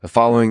The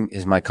following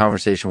is my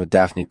conversation with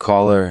Daphne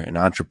Koller, an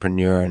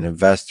entrepreneur and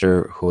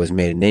investor who has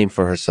made a name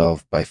for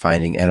herself by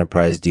finding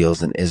enterprise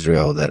deals in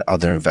Israel that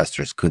other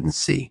investors couldn't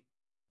see.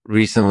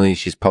 Recently,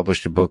 she's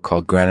published a book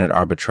called Granite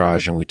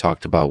Arbitrage, and we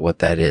talked about what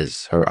that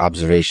is, her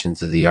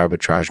observations of the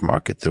arbitrage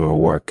market through her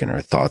work, and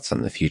her thoughts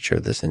on the future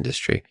of this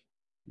industry.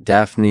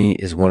 Daphne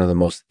is one of the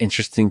most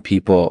interesting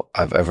people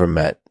I've ever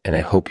met, and I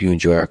hope you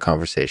enjoy our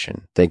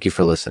conversation. Thank you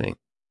for listening.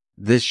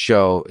 This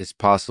show is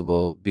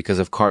possible because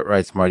of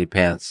Cartwright's Smarty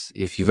Pants.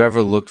 If you've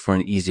ever looked for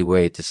an easy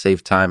way to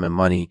save time and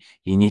money,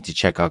 you need to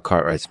check out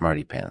Cartwright's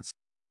Smarty Pants.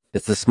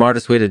 It's the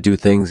smartest way to do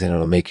things, and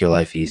it'll make your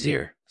life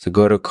easier. So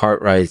go to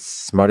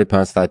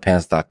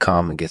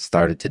cartwrightssmartypants.com and get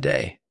started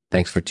today.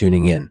 Thanks for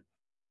tuning in.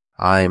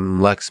 I'm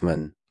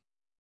Lexman.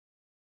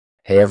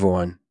 Hey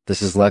everyone,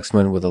 this is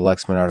Lexman with the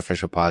Lexman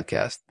Artificial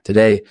Podcast.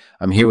 Today,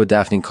 I'm here with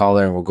Daphne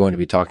Koller, and we're going to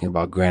be talking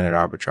about granite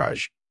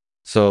arbitrage.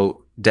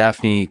 So,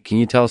 Daphne, can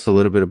you tell us a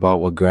little bit about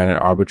what granite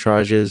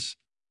arbitrage is?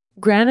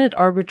 Granite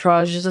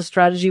arbitrage is a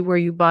strategy where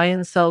you buy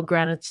and sell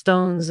granite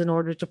stones in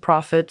order to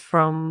profit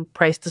from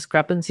price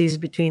discrepancies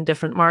between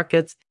different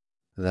markets.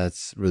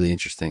 That's really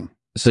interesting.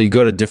 So you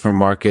go to different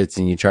markets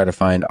and you try to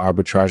find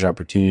arbitrage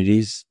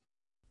opportunities?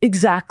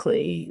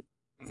 Exactly.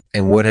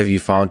 And what have you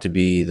found to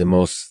be the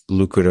most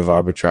lucrative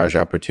arbitrage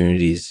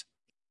opportunities?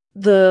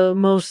 The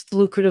most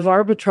lucrative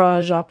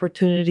arbitrage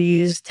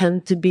opportunities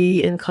tend to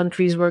be in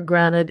countries where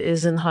granite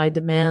is in high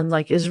demand,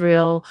 like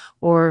Israel,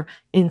 or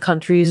in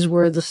countries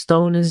where the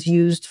stone is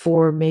used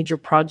for major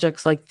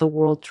projects like the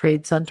World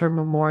Trade Center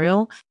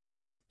Memorial.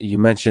 You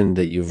mentioned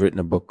that you've written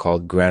a book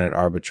called Granite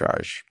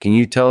Arbitrage. Can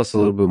you tell us a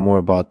little bit more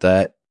about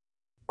that?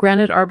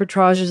 Granite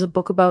Arbitrage is a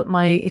book about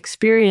my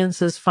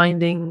experiences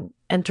finding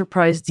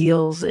enterprise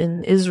deals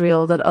in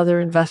Israel that other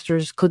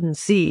investors couldn't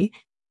see.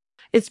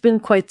 It's been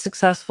quite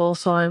successful,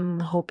 so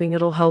I'm hoping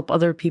it'll help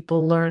other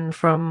people learn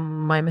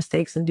from my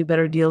mistakes and do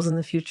better deals in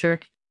the future.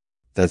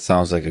 That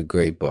sounds like a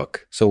great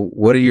book. So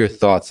what are your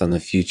thoughts on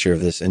the future of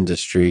this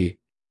industry?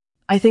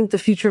 I think the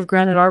future of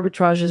granite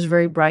arbitrage is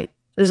very bright.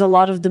 There's a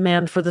lot of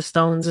demand for the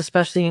stones,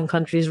 especially in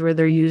countries where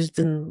they're used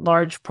in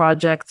large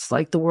projects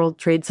like the World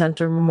Trade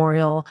Center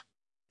Memorial.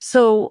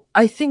 So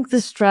I think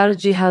this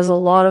strategy has a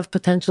lot of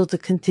potential to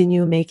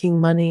continue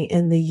making money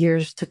in the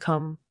years to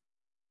come.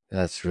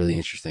 That's really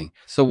interesting.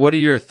 So what are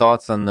your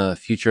thoughts on the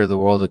future of the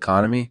world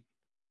economy?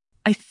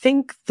 I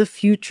think the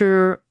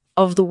future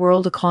of the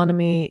world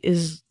economy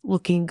is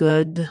looking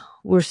good.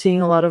 We're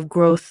seeing a lot of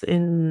growth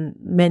in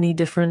many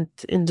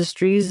different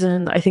industries,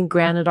 and I think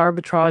granite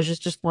arbitrage is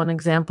just one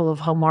example of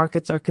how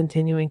markets are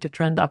continuing to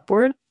trend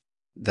upward.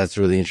 That's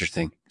really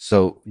interesting.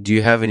 So do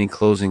you have any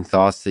closing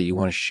thoughts that you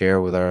want to share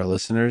with our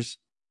listeners?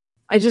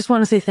 I just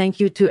want to say thank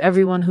you to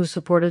everyone who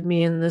supported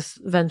me in this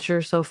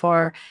venture so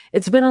far.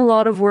 It's been a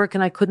lot of work,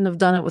 and I couldn't have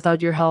done it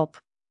without your help.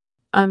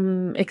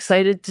 I'm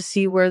excited to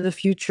see where the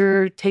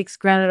future takes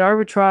granite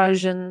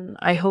arbitrage, and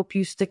I hope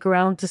you stick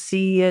around to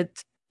see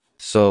it.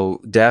 So,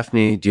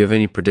 Daphne, do you have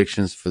any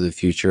predictions for the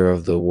future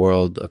of the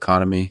world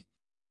economy?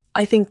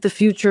 I think the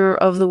future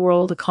of the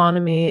world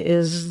economy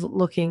is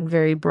looking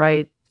very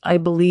bright. I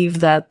believe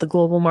that the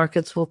global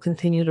markets will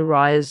continue to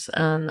rise,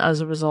 and as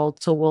a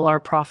result, so will our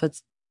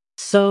profits.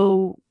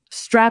 So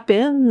strap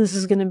in. This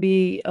is going to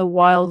be a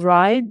wild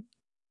ride.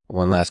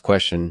 One last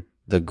question.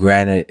 The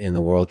granite in the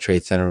World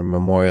Trade Center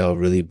Memorial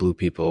really blew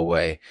people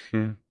away.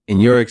 In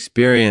your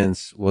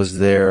experience, was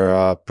there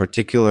a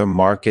particular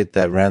market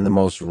that ran the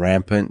most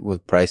rampant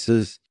with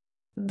prices?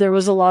 There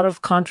was a lot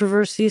of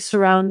controversy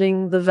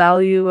surrounding the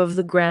value of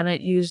the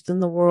granite used in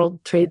the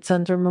World Trade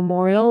Center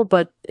Memorial,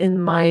 but in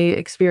my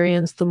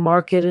experience, the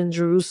market in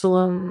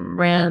Jerusalem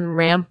ran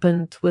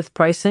rampant with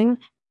pricing.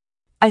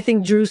 I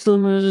think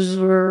Jerusalemers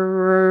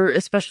were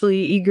especially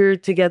eager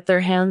to get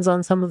their hands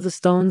on some of the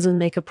stones and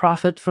make a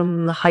profit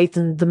from the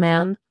heightened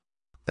demand.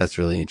 That's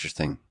really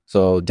interesting.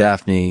 So,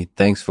 Daphne,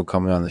 thanks for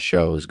coming on the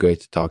show. It was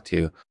great to talk to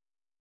you.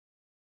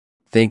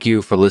 Thank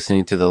you for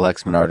listening to the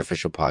Lexman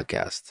Artificial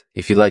Podcast.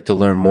 If you'd like to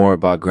learn more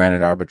about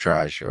granite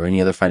arbitrage or any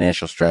other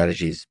financial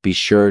strategies, be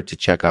sure to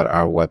check out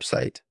our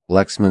website,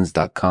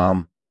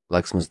 lexmans.com,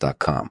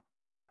 lexmans.com.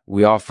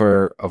 We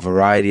offer a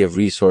variety of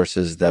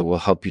resources that will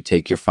help you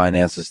take your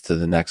finances to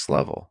the next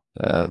level.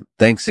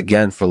 Thanks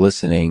again for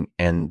listening.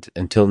 And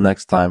until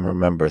next time,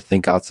 remember,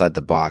 think outside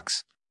the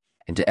box.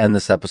 And to end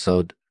this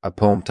episode, a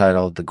poem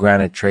titled The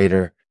Granite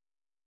Trader.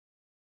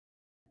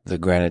 The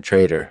Granite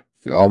Trader.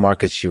 All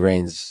markets she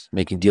reigns,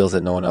 making deals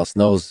that no one else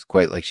knows,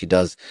 quite like she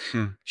does.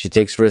 She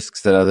takes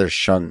risks that others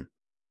shun,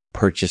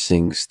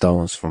 purchasing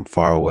stones from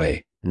far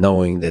away,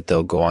 knowing that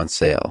they'll go on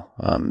sale,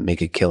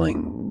 make a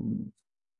killing,